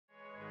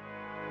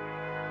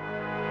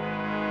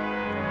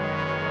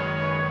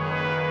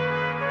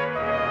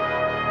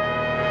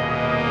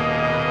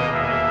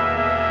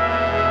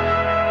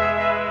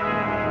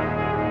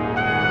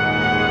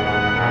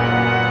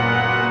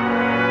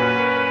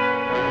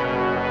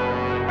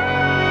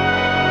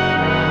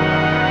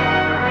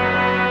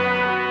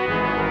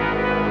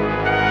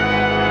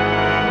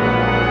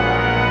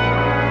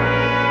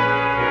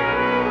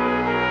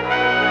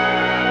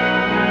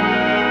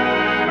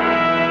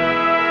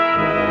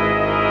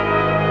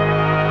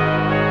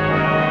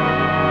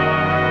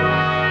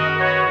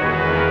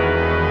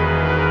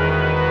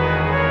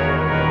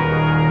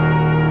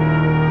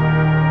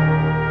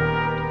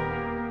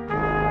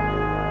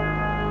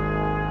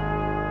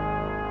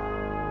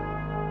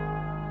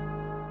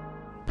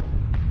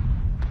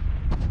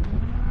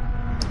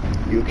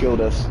You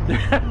killed us.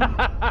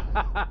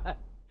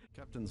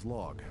 Captain's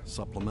log,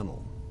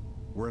 supplemental.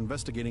 We're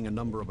investigating a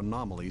number of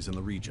anomalies in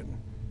the region.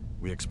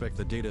 We expect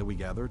the data we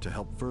gather to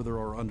help further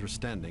our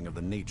understanding of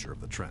the nature of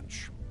the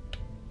trench.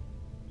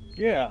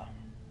 Yeah.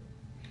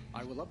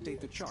 I will update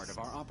the chart of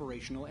our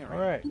operational area.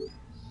 Alright.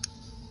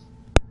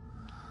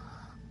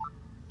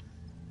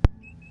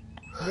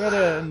 We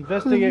gotta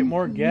investigate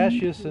more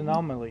gaseous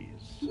anomalies.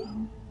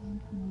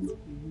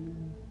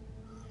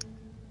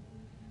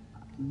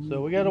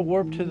 So we gotta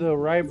warp to the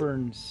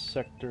Ryburn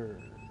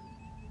sector.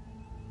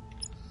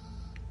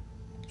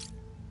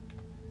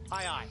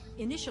 Aye, aye.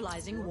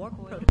 Initializing warp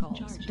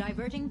protocols.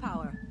 Diverting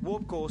power.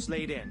 Warp course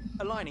laid in.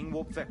 Aligning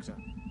warp vector.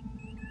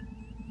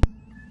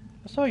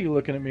 I saw you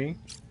looking at me.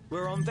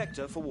 We're on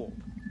vector for warp.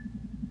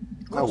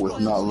 I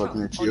was not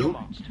looking at you.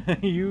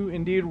 You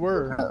indeed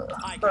were. Her.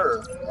 I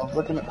was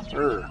looking at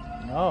her.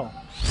 No.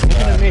 Looking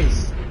at me.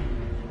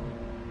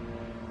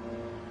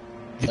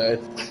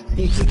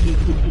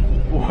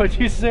 What'd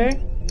you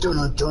say?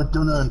 Dun dun dun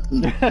dun.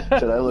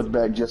 Should I look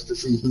back just to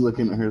see you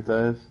looking at her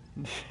thighs?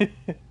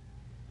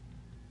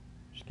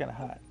 She's kinda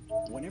hot.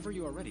 Whenever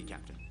you are ready,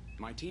 Captain,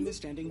 my team is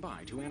standing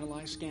by to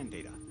analyze scan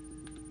data.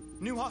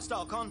 New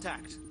hostile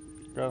contact.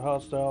 Got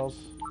hostiles.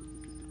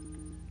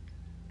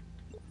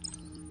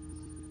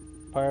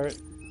 Pirate.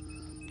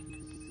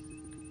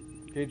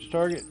 Gauge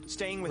target.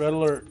 Staying with Red you.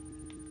 alert.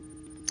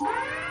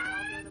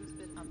 Algorithm's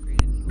been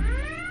upgraded.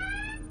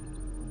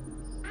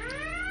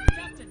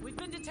 Captain, we've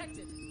been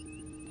detected.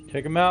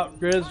 Take him out,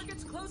 Grizz.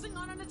 Target's closing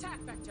on an attack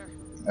vector.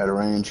 At a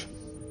range.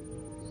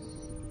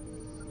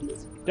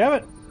 Damn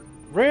it!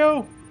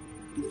 Rio!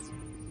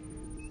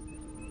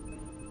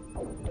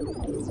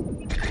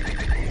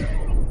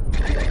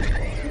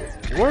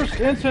 Worst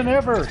ensign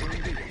ever!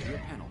 Your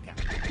panel,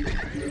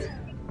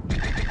 Captain.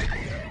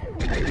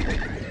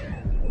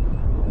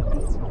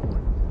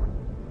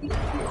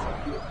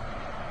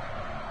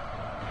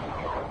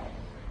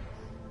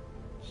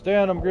 Stay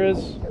on him,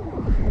 Grizz.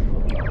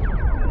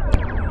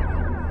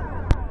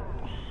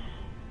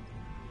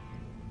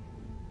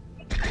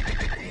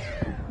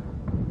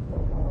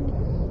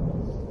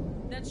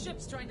 That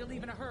ship's trying to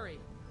leave in a hurry.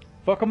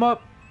 Fuck him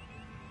up.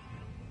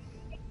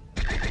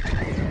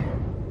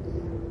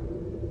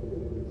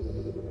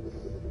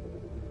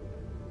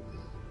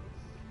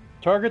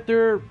 Target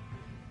their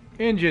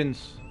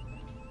engines.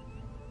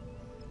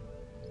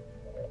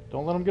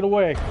 Don't let them get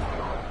away.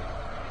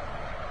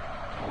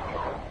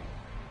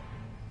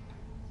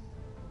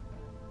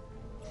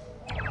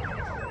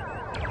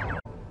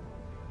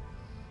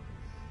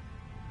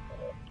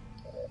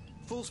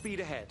 Full speed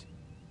ahead.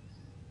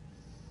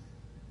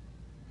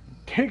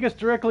 Take us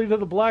directly to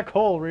the black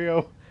hole,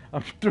 Rio.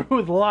 I'm through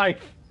with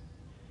life.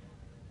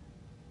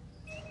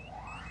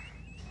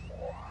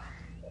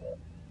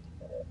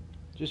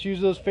 Just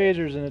use those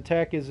phasers and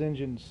attack his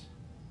engines.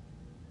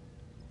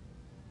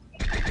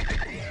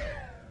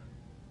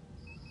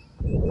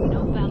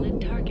 No valid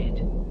target.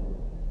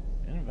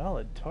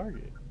 Invalid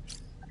target.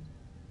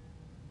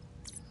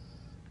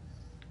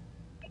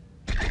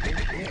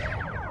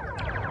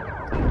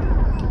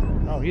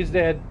 Oh, he's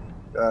dead.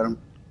 Got him.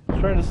 I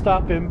was trying to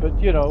stop him, but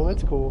you know,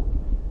 it's cool.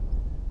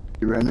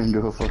 He ran into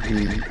a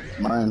fucking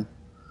mine.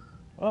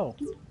 Oh.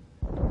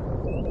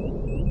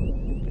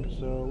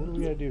 So, what do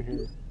we gotta do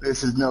here?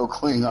 This is no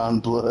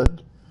Klingon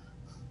blood.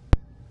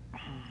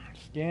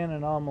 Scan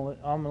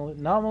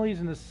anomalies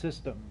in the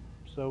system.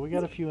 So, we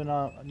got a few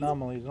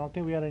anomalies. I don't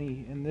think we got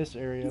any in this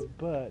area,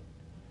 but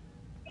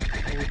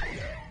we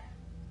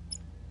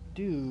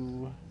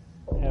do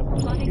have one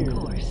Plotting here.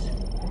 course.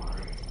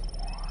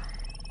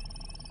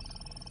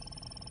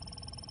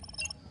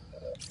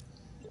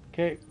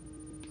 Okay.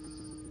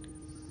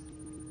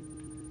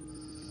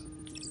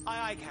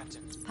 Aye, aye,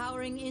 Captain.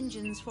 Powering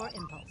engines for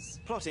impulse.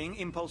 Plotting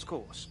impulse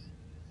course.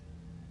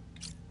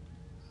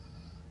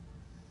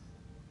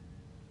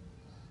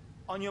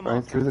 On your Right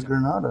mark, through the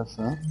Captain. Granadas,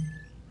 huh?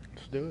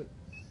 Let's do it.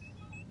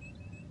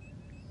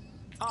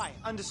 Aye,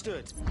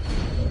 understood.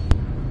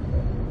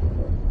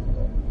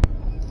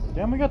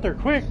 Damn, we got there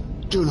quick.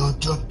 Dun dun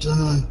dun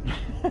dun.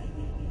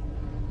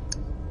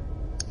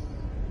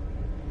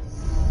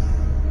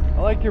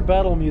 I like your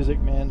battle music,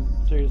 man.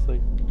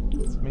 Seriously.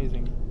 It's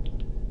amazing.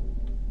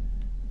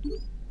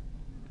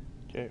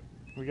 Okay,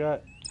 we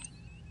got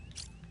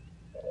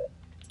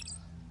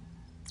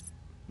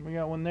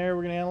one there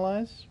we're gonna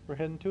analyze. We're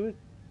heading to it.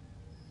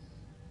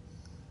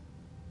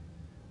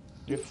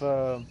 If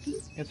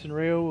Ensign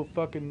Rio will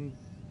fucking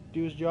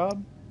do his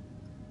job.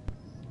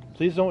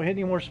 Please don't hit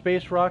any more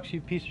space rocks, you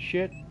piece of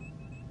shit.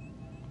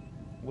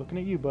 Looking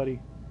at you,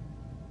 buddy.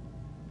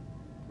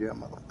 Yeah,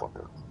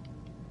 motherfucker.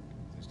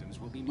 Systems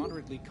will be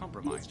moderately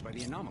compromised by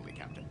the anomaly,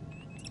 Captain.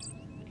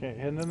 Okay,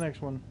 heading to the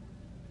next one.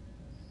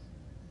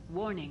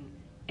 Warning.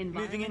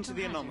 Moving into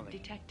the Environmental hazard anomaly.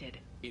 detected.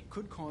 It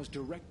could cause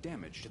direct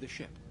damage to the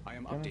ship. I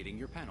am updating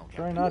your panel,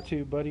 Try Captain. not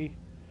to, buddy.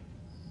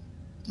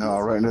 No,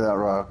 right into that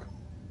rock.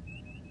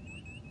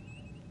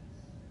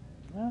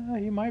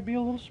 He might be a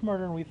little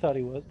smarter than we thought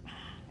he was.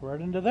 Right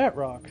into that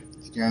rock.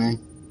 Scanning.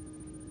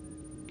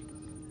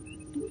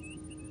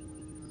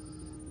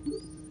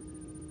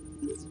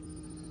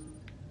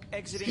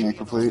 Exiting Scan the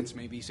complete. Vulcans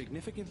may be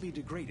significantly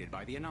degraded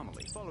by the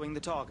anomaly. following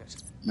the target.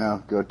 Now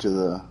go to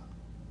the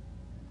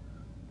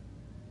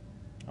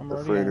I'm The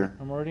already on it. freighter.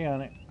 I'm already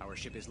on it. Our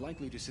ship is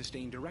likely to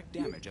sustain direct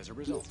damage as a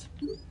result.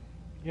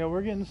 Yeah,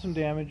 we're getting some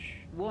damage.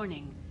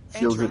 Warning.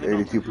 shields at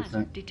Entering 82%.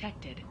 Hazard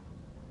detected.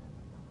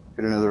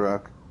 Hit another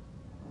rock.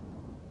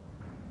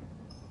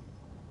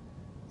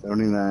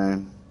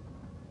 79.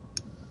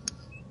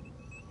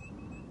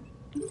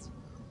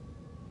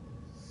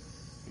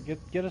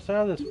 Get us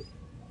out of this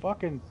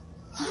fucking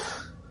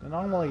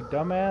anomaly,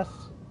 dumbass.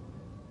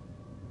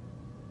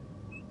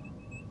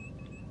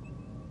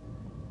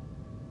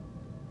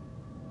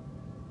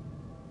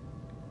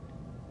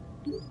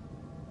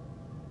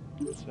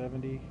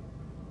 $70.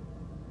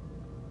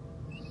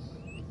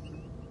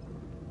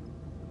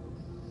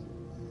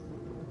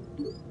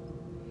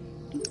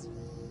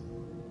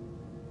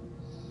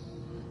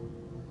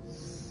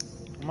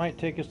 Might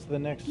take us to the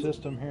next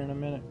system here in a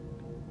minute.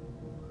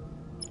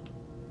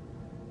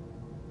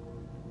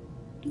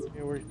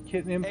 Yeah, we're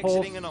hitting impulse.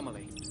 Exiting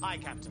anomaly. Aye,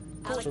 Captain.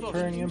 Course Allocating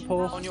Preparing engine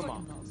impulse. power On your for mark.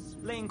 impulse.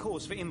 Laying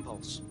course for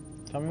impulse.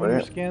 Tell me when your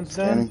Wait, scan's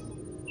scanning.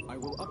 done. I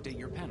will update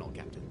your panel,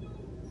 Captain.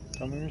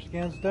 Tell me when your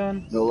scan's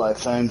done. No life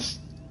signs.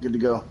 Good to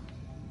go.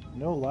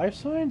 No life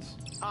signs?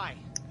 Aye.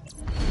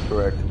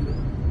 Correct.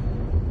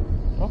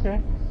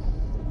 Okay.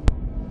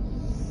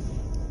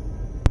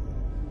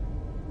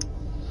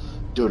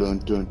 Dun dun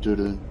dun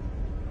dun.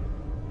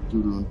 Dun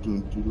dun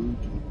dun dun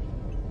dun.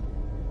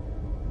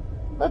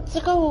 Let's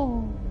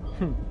go.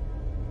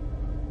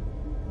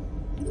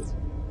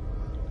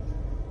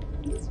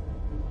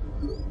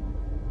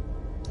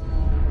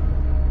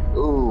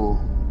 Ooh.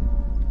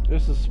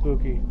 This is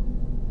spooky.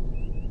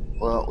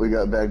 Well, we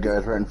got bad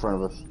guys right in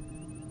front of us.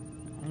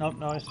 Nope,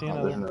 no, I see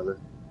Oh, there's another. another.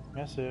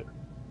 That's it.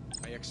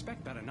 I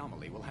expect that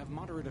anomaly will have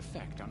moderate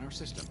effect on our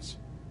systems.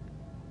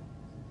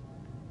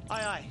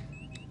 Aye, aye.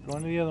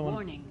 Going to the other one.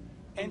 Warning.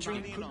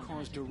 Entering the It could anomaly.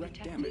 cause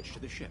direct damage to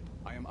the ship.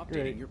 I am updating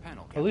Great. your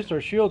panel, At Captain. least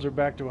our shields are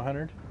back to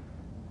 100.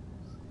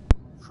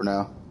 For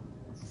now.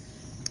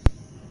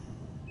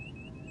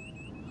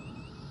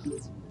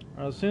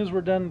 As soon as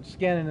we're done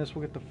scanning this,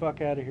 we'll get the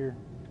fuck out of here.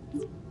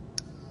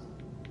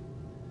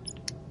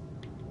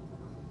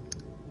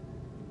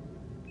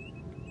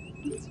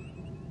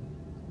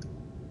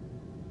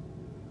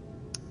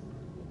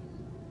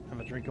 Have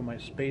a drink of my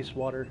space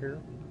water here.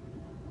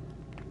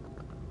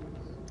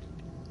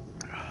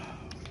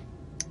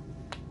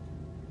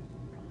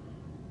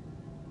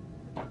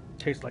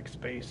 Tastes like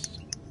space.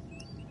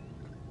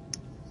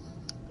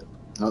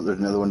 Oh, there's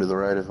another one to the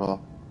right as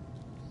well.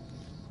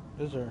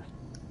 Is there?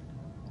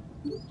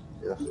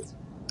 Yes.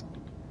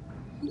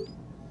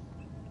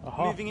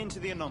 Aha. Moving into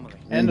the anomaly.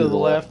 End of the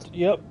left.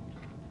 Yep.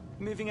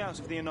 Moving out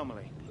of the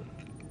anomaly.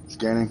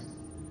 Scanning.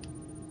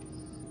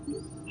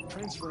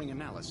 Transferring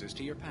analysis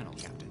to your panel,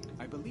 Captain.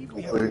 I believe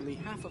we have Wait. nearly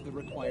half of the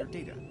required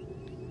data.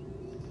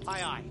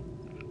 Aye, aye.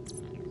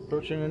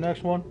 Approaching the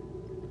next one.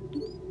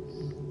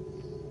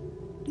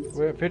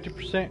 We're at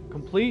 50%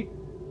 complete.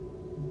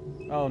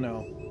 Oh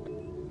no.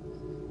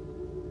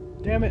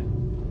 Damn it.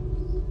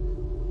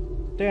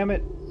 Damn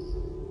it.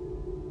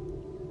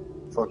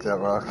 Fuck that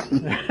rock.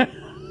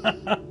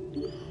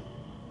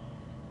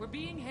 We're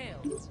being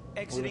hailed.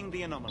 Exiting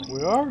the anomaly.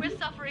 We are? We're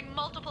suffering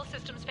multiple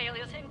systems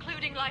failures,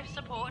 including life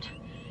support.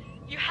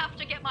 You have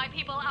to get my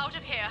people out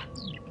of here.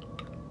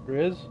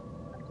 Grizz?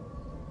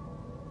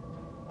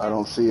 I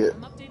don't see it.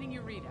 I'm updating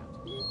your readout.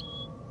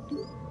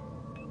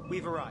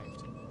 We've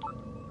arrived.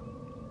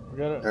 We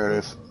got it. There it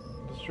is.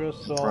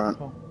 Distress Front.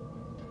 assault.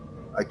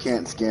 I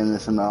can't scan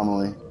this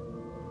anomaly.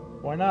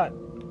 Why not?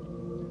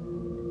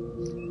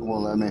 It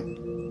won't let me.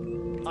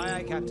 Aye,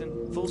 aye, Captain.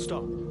 Full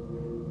stop.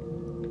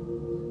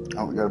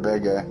 Oh, we got a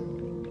bad guy.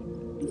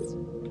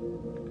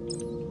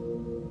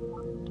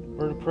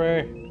 Bird of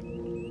prey.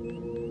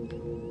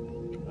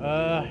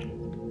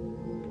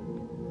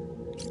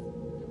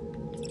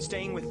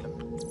 Staying with them.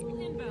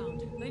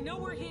 Inbound. They know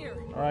we're here.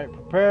 Alright,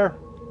 prepare.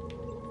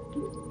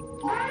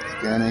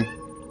 Scanning.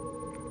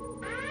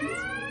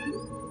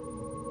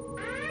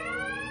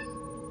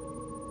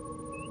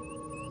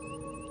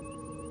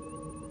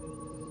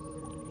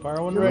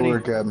 Fire one Give it ready.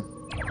 work, Captain.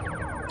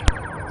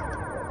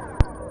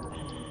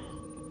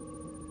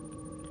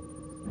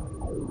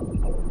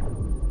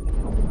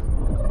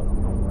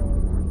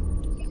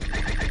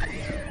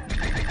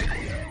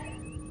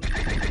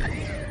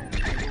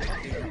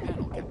 Update your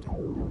panel,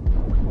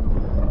 Captain.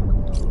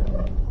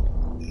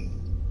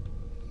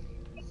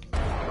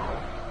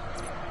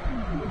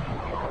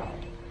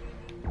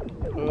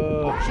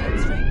 Shield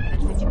strength at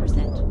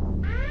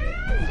 50%.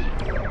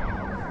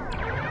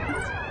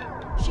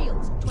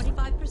 Shields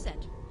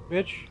 25%.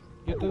 Bitch,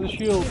 get to the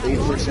shield.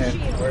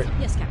 8%. Right.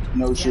 Yes, Captain.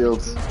 No Damage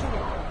shields. crews to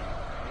order.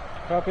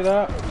 Copy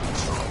that. Aye,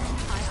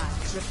 aye.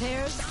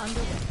 Repairs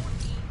underway.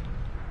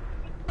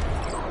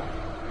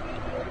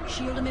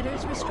 Shield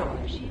emitters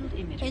restored. Shield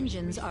emitters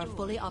Engines restored. are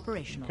fully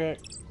operational. Okay.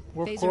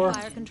 Warp Phaser core.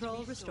 fire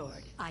control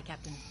restored. Aye,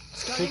 Captain.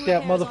 Starting Take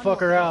that repairs on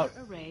motherfucker out.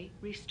 Array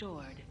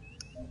restored.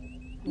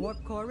 Warp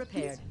core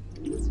repaired.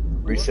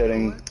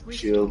 Resetting Core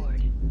shield.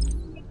 restored.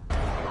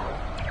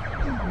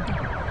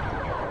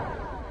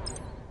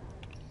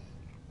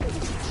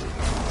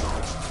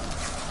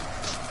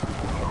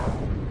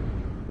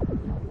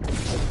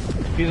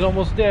 He's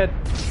almost dead.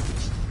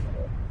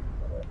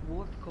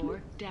 Warp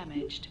core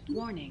damaged.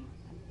 Warning.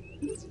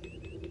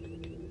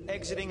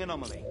 Exiting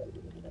anomaly.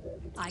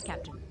 Aye,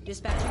 Captain.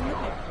 Dispatching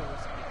repair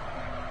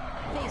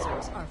crews.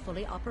 Phasers are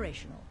fully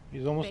operational.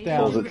 He's almost Phasers down.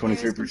 Falls at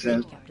 23%.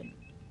 complete, Captain.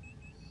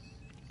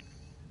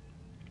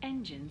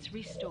 Engines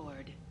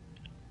restored.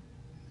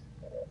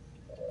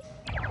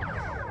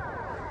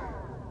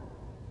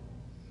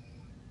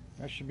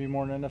 That should be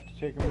more than enough to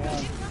take him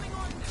down.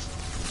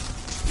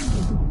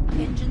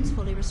 Engines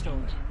fully restored.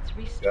 Engines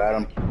restored. Got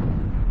him.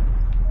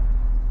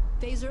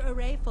 Phaser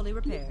array fully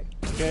repaired.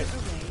 Okay.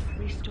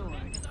 Array restored.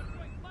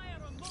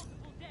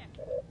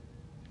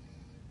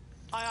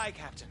 Aye, aye,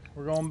 Captain.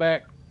 We're going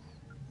back.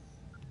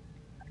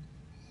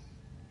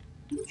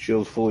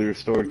 Shield's fully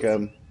restored,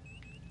 Captain.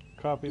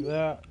 Copy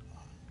that.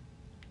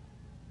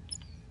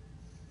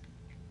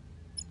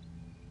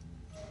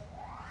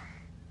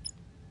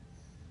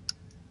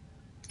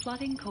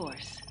 Plotting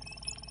course.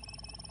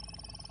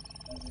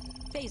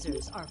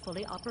 Phasers are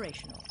fully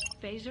operational.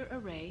 Phaser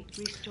array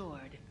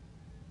restored.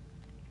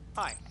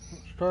 Aye.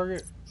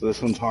 Target. So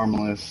this one's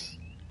harmless.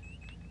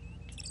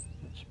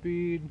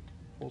 Speed.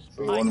 Full speed.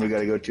 The one we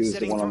gotta go to is the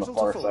Setting one on the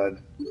throttle far to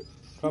full. side.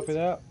 Copy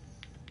that.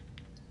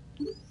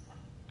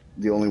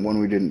 The only one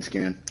we didn't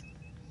scan.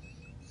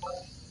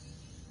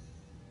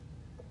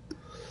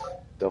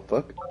 The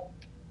fuck?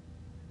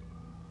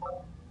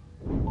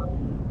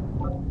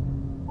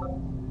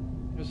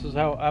 This is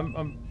how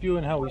I'm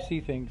viewing how we see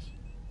things.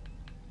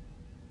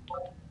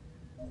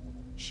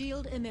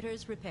 Shield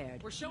emitters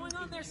repaired. We're showing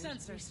on their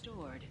sensors.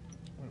 Restored.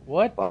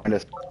 What? Behind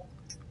us.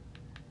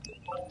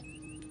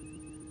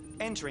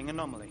 Entering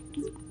anomaly.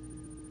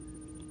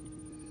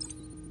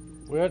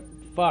 What?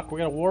 Fuck, we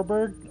got a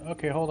warbird?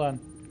 Okay, hold on.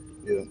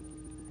 Yeah.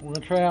 We're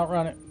gonna try to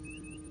outrun it.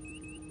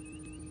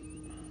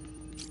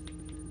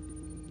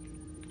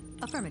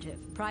 Affirmative.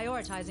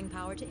 Prioritizing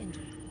power to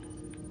engine.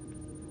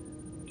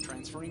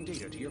 Transferring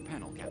data to your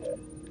panel, Captain.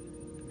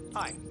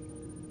 Aye.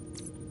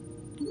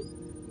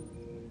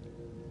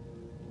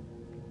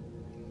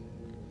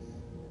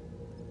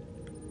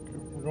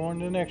 We're going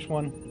to the next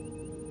one.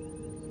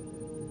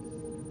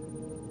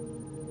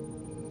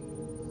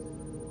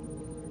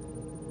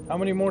 How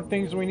many more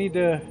things do we need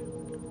to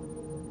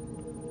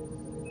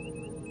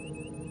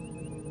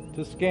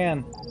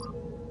scan?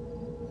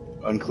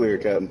 Unclear,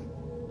 Captain.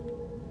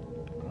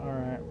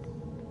 Alright.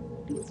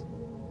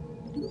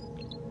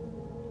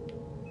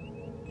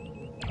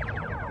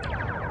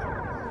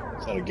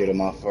 Try to get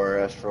him off our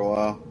ass for a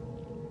while.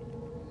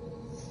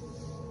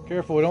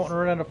 Careful, we don't want to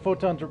run out of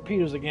photon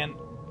torpedoes again.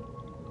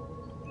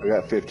 I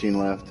got 15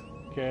 left.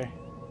 Okay.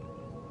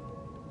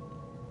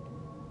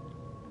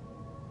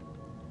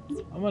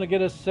 I'm gonna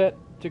get us set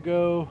to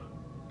go.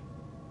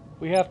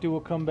 If we have to, we'll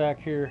come back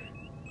here.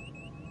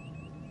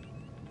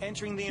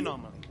 Entering the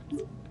anomaly.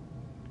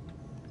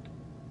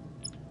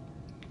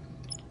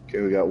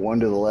 Okay, we got one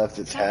to the left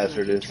that's Calculating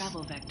hazardous.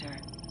 travel vector.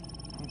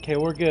 Okay,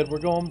 we're good. We're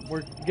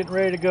getting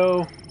ready to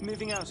go.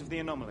 Moving out of the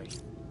anomaly.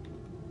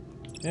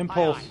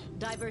 Impulse. Aye,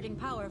 Diverting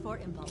power for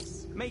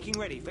impulse. Making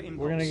ready for impulse.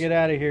 We're gonna get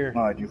out of here.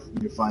 Oh, did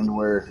you find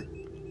where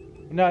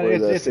No,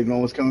 the it's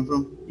signal was coming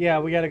from? yeah.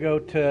 We got to go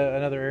to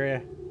another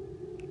area.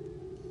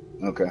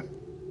 Okay.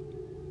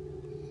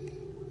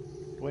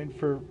 Waiting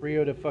for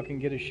Rio to fucking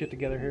get his shit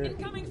together here.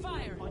 Incoming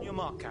fire. On your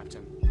mark,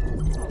 Captain.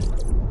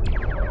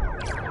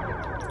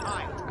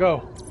 Aye.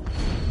 Go.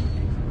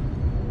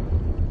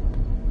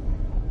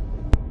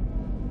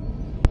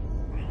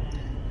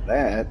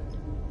 That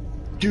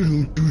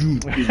doo-doo,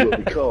 is what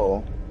we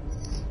call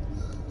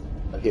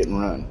a hit and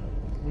run.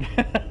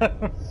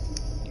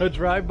 A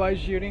drive-by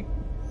shooting.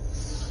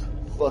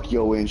 Fuck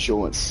your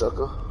insurance,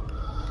 sucker.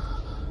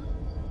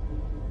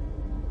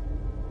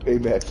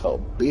 Payback's a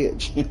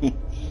bitch.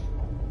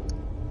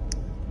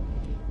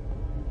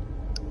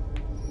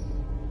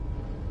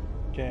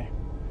 Okay.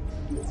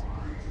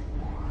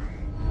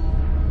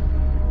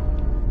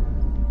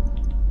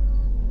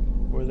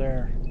 We're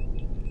there.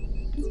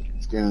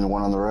 Scanning the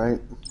one on the right.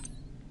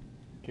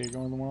 Okay,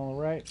 going the one on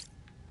the right.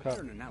 Cut.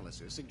 Pattern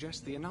analysis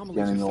suggests the anomaly's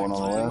Scanning the one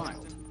effects on the are left.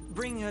 mild.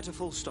 Bring her to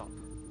full stop.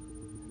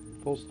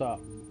 Full stop.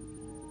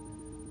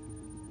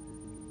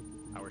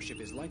 Our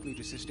ship is likely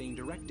to sustain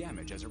direct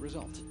damage as a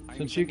result. I am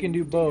Since you can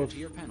sending do data both. to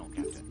your panel,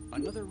 Captain.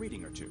 Another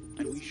reading or two,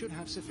 and we should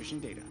have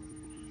sufficient data.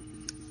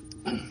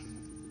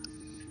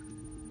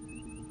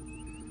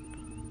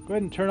 Go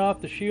ahead and turn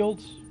off the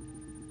shields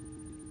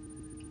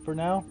for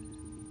now.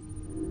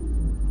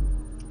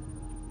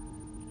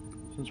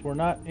 Since we're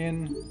not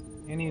in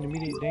any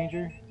immediate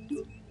danger.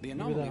 The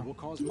anomaly will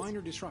cause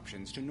minor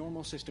disruptions to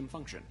normal system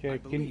function. Okay, I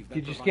believe that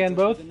did you provides scan us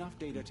both? with enough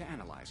data to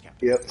analyze,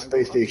 Captain. Yep, I will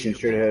space station update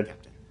straight your ahead. panel,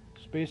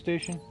 Captain. Space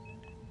station.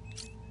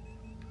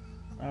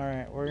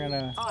 Alright, we're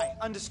gonna... Aye,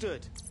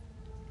 understood.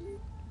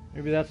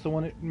 Maybe that's the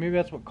one... Maybe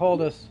that's what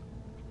called us.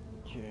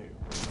 Okay.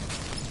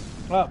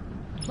 Well,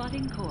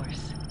 Plotting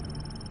course.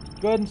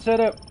 go ahead and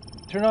set up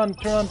Turn on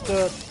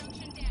the.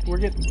 We're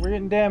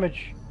getting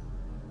damage.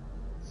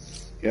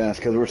 Yeah, it's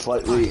because we're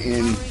slightly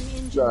in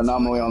the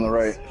anomaly on the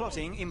right.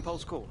 Plotting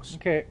impulse course.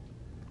 Okay.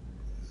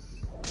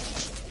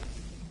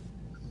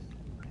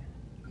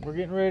 We're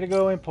getting ready to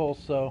go impulse,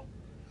 so.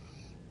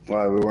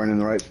 Why, we weren't in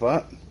the right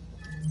spot?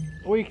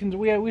 We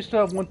still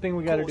have one thing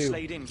we got to Course do.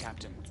 laid in,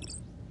 Captain.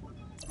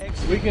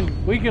 We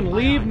can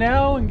leave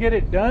now and get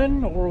it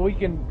done, or we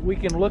can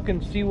look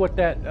and see what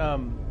that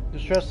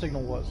distress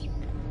signal was.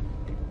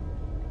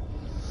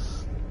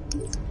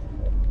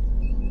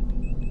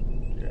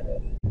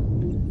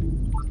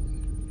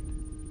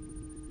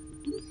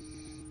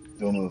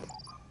 Don't move.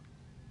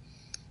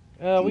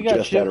 We got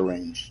just ship. out of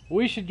range.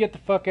 We should get the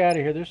fuck out of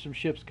here. There's some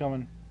ships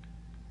coming.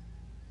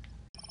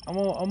 I'm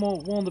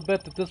willing to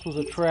bet that this was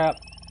a trap.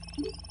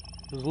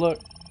 Cause look.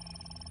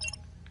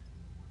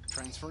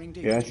 Transferring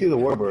data. Yeah, I see the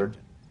warbird.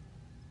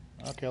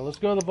 Okay, let's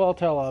go to the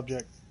volatile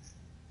object.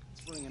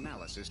 Transferring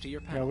analysis to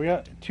your Yeah, panel, we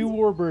got Captain. 2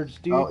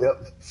 warbirds, dude. Oh,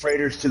 yep.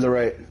 Freighters to the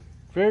right.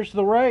 Freighters to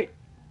the right.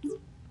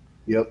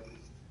 Yep.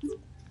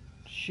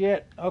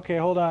 Shit. Okay,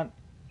 hold on.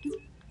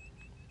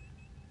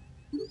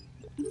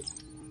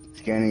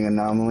 Scanning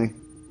anomaly.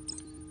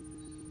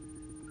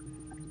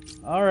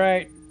 All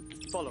right,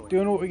 Following.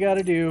 doing what we got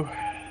to do.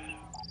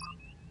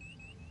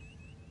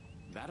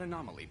 That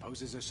anomaly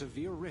poses a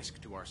severe risk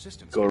to our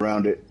systems. Go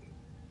around it.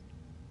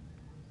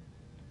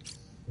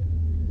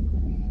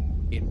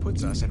 It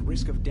puts us at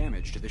risk of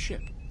damage to the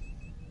ship.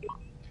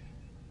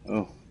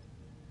 Oh.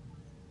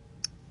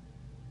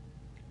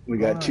 We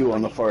got 2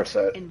 on the far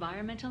side.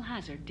 Environmental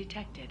hazard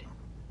detected.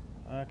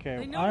 Okay,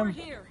 They know we're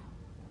here.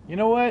 You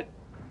know what?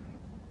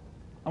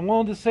 I'm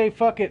willing to say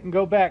fuck it and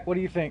go back. What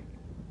do you think?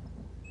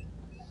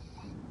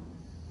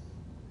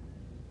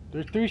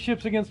 There's 3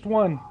 ships against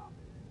 1.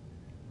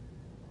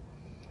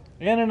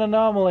 And an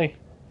anomaly.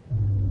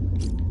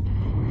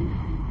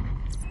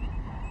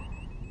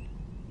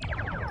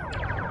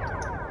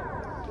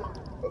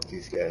 Fuck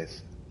these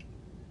guys.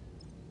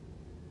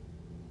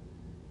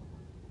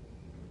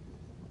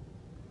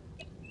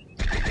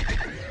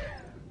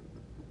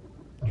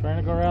 Trying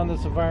to go around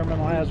this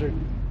environmental hazard.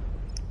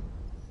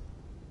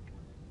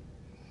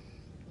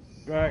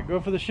 Alright, go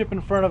for the ship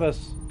in front of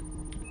us.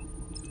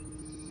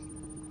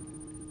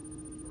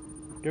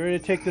 Get ready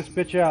to take this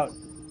bitch out.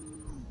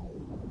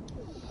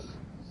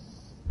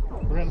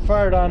 We're getting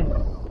fired on.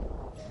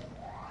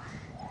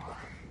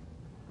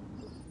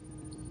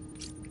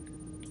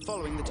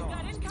 Following the Got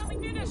target. incoming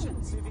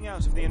munitions. Moving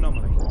out of the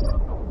anomaly.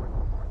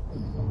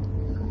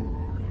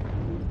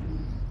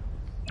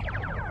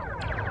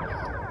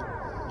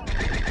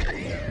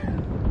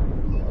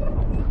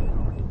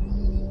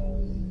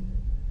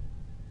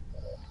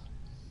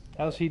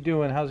 How's he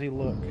doing? How's he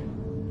look?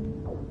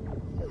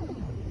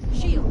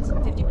 Shields,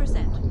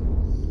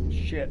 50%.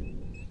 Shit.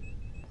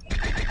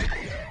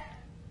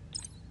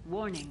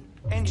 Warning.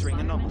 Entering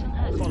anomaly. Environmental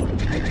hazard. Following.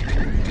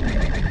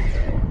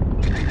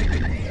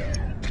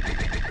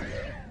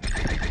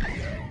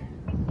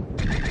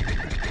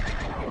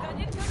 Got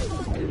incoming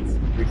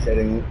Vulcans.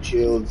 Resetting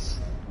shields.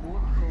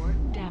 Warp core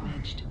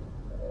damaged.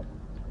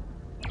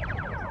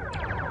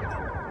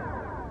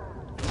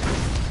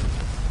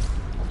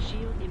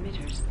 Shield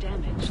emitters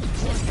damaged.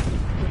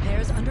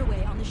 Repairs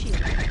underway on the shield.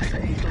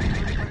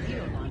 Photon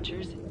torpedo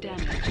launchers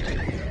damaged.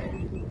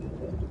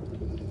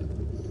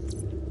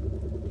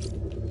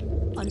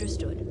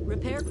 Understood.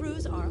 Repair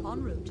crews are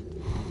en route.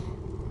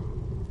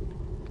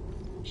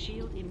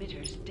 Shield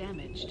emitters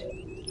damaged.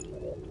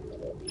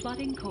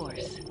 Plotting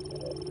course.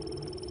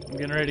 I'm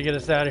getting ready to get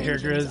us out of here,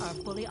 Engines Grizz. are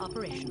fully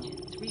operational.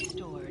 Engines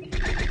restored.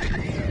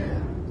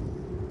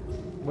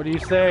 What do you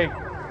say?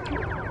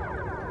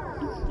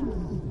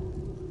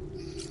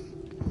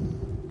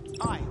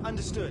 Aye,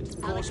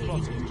 understood. Course Allocating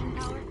plotted. engine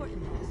power for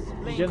impulse.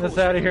 Laying Getting us course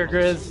out of for here,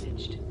 impulse. Grizz.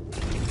 Damaged.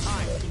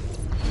 Aye.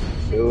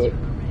 Do it.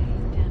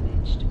 Array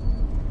damaged.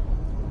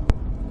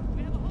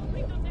 We have a whole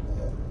fleet on next.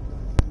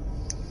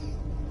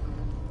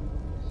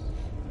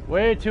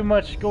 Way too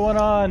much going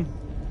on.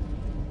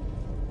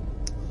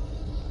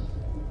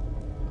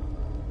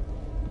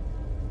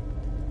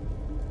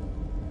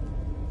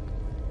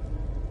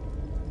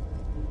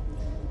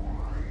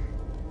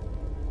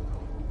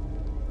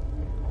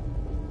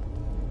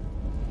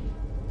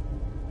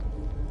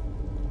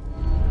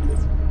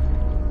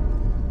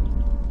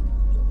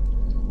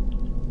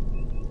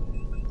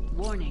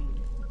 Warning.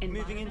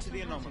 Moving into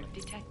the Environmental anomaly. hazard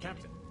detected.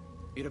 Captain,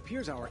 it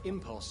appears our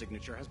impulse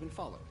signature has been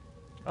followed.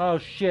 Oh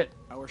shit.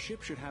 Our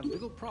ship should have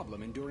little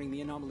problem enduring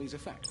the anomaly's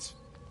effects.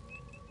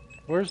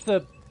 Where's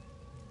the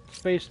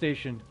space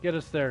station? Get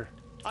us there.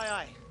 Aye,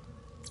 aye.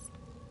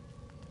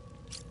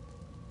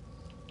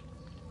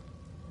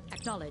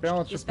 Acknowledged.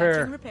 Balance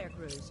Dispatching repair. repair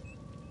crews.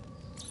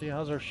 See,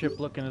 how's our ship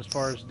looking as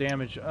far as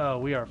damage? Oh,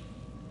 we are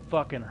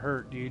fucking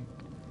hurt, dude.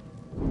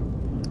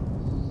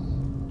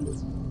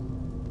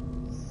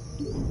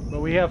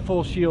 But we have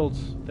full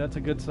shields. That's a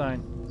good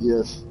sign.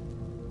 Yes.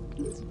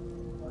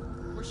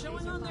 We're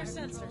showing on their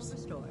sensors.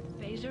 Restored.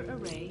 Phaser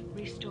array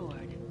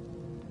restored.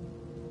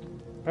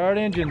 Powered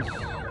engines.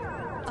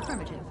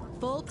 Affirmative.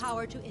 Full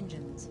power to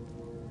engines.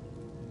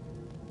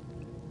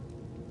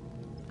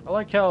 I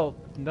like how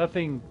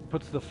nothing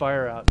puts the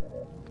fire out.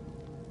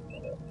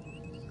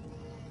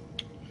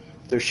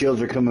 Their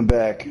shields are coming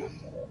back.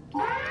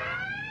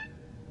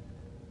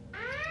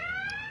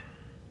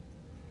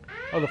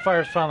 Oh, the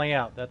fire's finally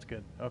out. That's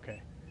good.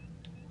 Okay.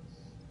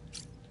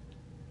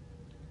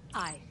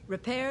 Aye.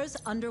 Repairs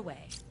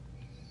underway.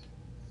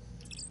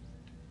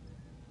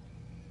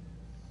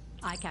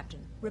 Aye,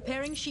 Captain.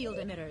 Repairing shield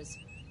emitters.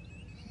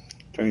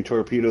 Turning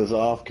torpedoes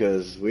off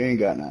because we ain't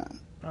got none.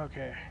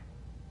 Okay.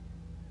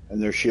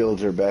 And their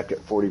shields are back at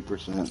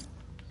 40%.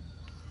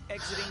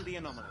 Exiting the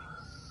anomaly.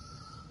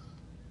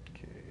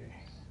 Okay.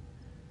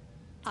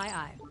 Aye,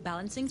 aye.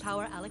 Balancing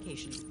power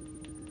allocation.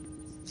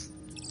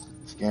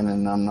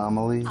 Scanning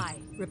anomaly.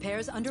 Aye.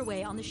 Repairs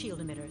underway on the shield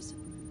emitters.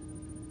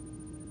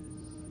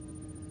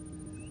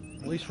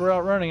 At least we're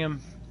outrunning him.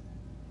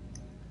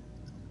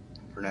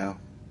 For now.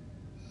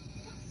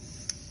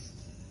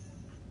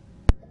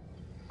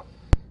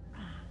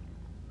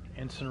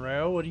 Ensign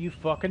Rail, what are you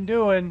fucking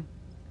doing?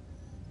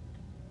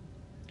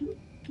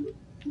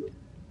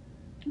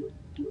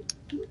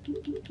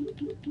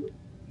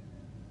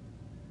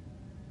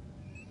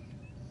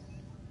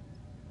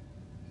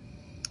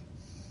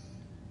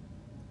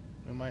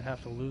 We might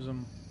have to lose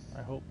him.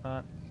 I hope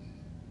not.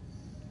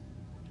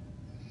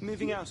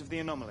 Moving out of the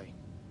anomaly.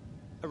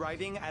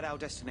 Arriving at our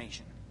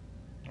destination.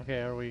 Okay,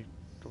 are we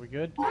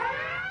good?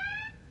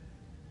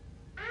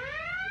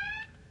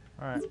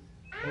 Alright,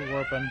 we're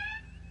warping.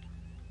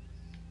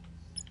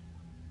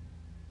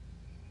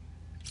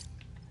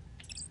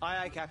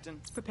 Aye, aye, Captain.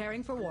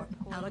 Preparing for warp.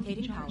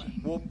 Allocating power.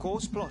 Warp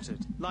course plotted.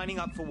 Lining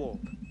up for warp.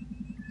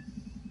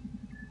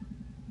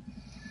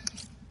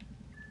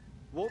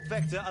 Warp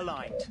vector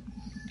aligned.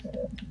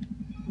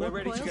 We're Warp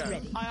ready to coils go.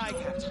 ready. Aye, aye,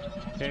 Captain.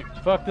 Okay,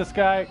 fuck this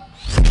guy.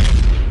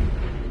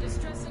 The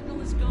distress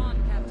signal is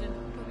gone, Captain.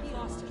 We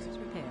lost it.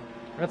 Repaired.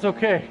 That's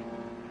okay.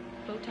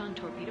 Photon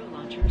torpedo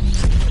launchers.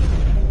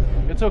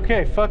 It's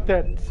okay. Fuck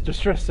that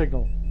distress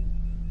signal.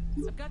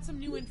 I've got some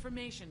new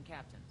information,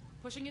 Captain.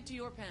 Pushing it to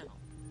your panel.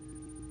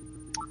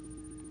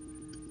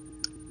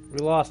 We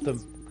lost him,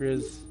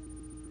 Grizz.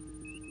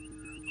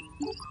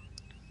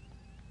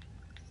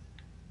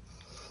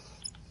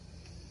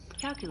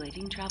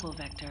 Calculating travel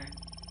vector.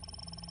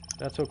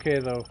 That's okay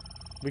though.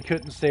 We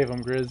couldn't save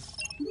him, Grizz.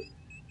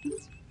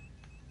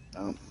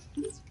 Oh.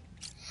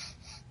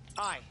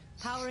 Aye.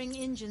 Powering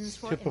engines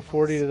for Tip of impulse.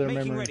 40 to their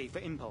Making memory. ready for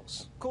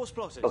impulse. Course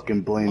plotted.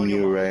 Fucking blame On your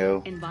you, mark.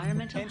 Rayo.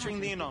 Environmental Entering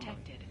the hazard anomaly.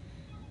 detected.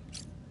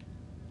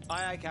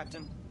 Aye, aye,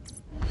 Captain.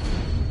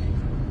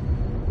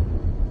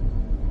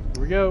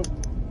 Here we go.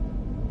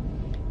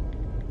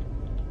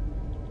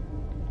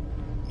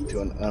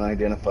 To an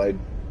unidentified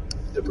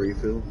debris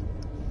field.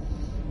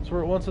 That's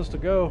where it wants us to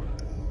go.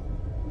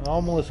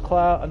 Anomalous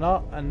cloud.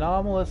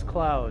 Anomalous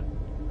cloud.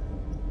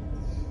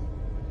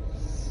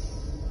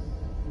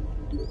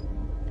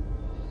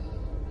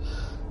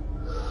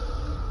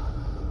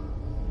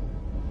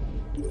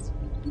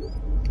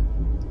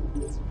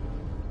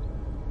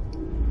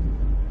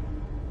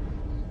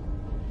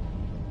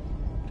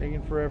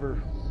 Taking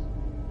forever.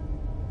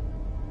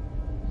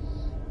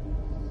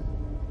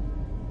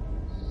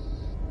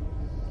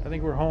 I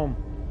think we're home.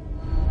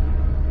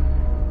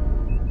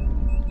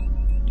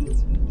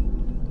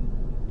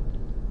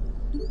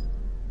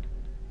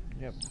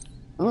 Yep.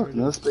 Oh, look,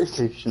 another space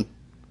station.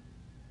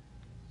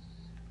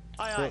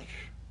 Aye, Switch. aye.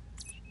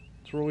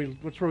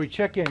 That's where we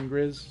check in,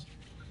 Grizz.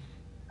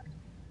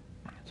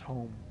 It's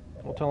home.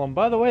 We'll tell them,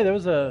 by the way, there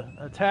was a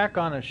attack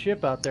on a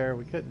ship out there.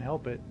 We couldn't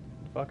help it.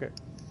 Fuck it.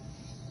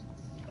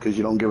 Because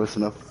you don't give us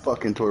enough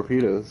fucking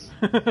torpedoes.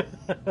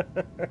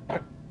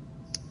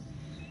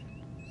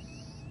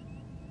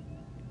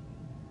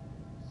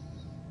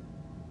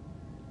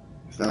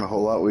 There's not a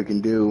whole lot we can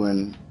do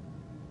when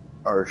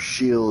our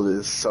shield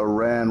is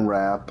saran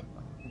wrap.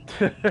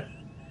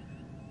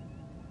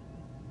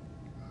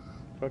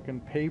 Fucking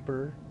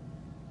paper.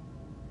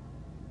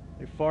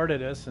 They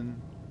farted us and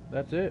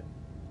that's it.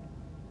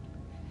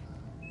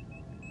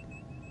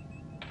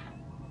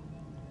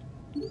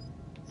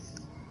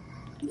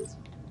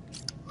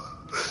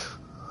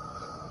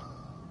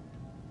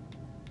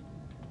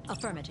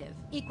 Affirmative.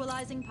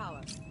 Equalizing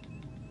power.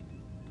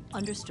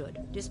 Understood.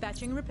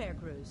 Dispatching repair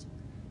crews.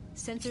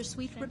 Sensor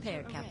suite Sensor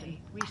repaired, array Captain.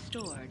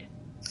 restored.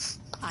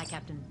 Aye,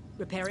 Captain.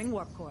 Repairing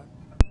warp core.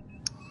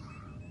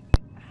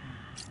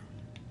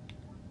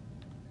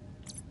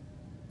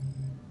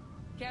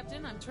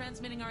 Captain, I'm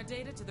transmitting our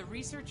data to the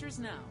researchers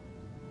now.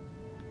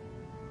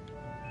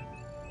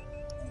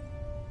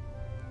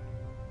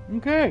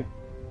 Okay.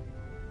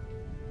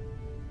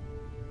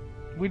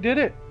 We did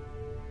it.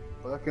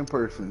 Fucking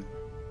person.